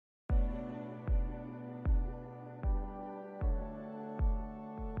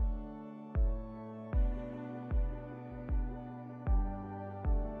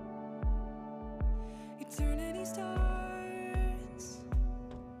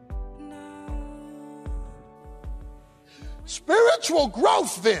Spiritual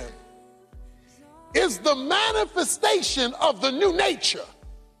growth, then, is the manifestation of the new nature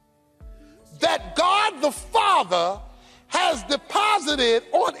that God the Father has deposited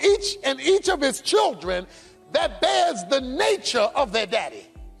on each of his children that bears the nature of their daddy.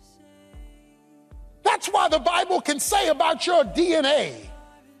 That's why the Bible can say about your DNA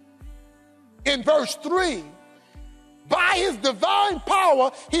in verse 3, by his divine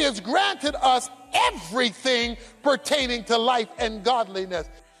power, he has granted us everything pertaining to life and godliness.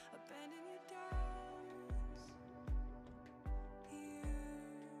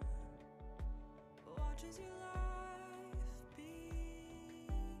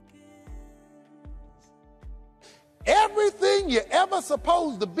 Everything you're ever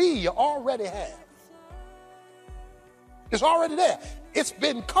supposed to be, you already have. It's already there. It's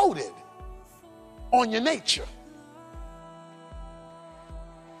been coded on your nature.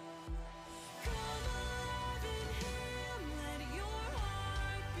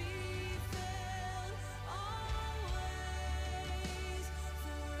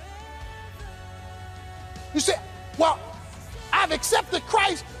 You say, well, I've accepted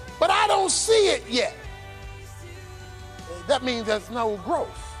Christ, but I don't see it yet. That means there's no growth.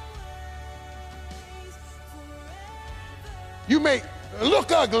 You may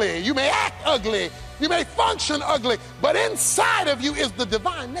look ugly, you may act ugly, you may function ugly, but inside of you is the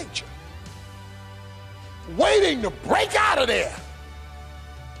divine nature waiting to break out of there.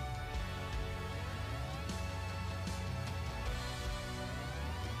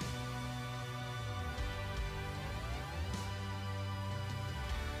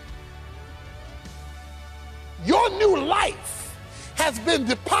 Your new life has been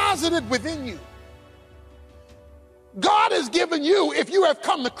deposited within you. God has given you, if you have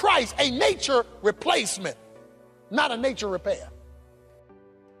come to Christ, a nature replacement, not a nature repair.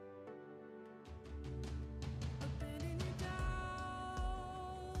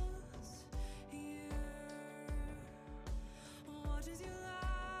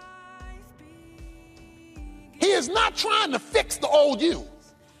 He is not trying to fix the old you.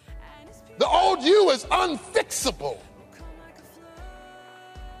 The old you is unfixable.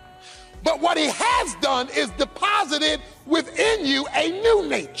 But what he has done is deposited within you a new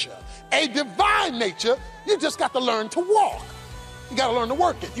nature, a divine nature. You just got to learn to walk. You got to learn to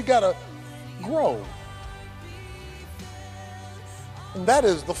work it. You got to grow. And that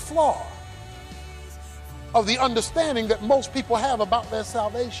is the flaw of the understanding that most people have about their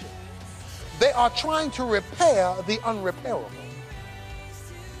salvation. They are trying to repair the unrepairable.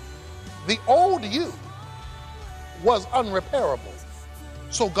 The old you was unrepairable,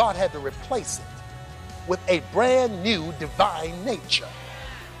 so God had to replace it with a brand new divine nature.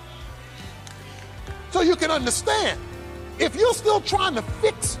 So you can understand, if you're still trying to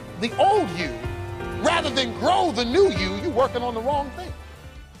fix the old you rather than grow the new you, you're working on the wrong thing.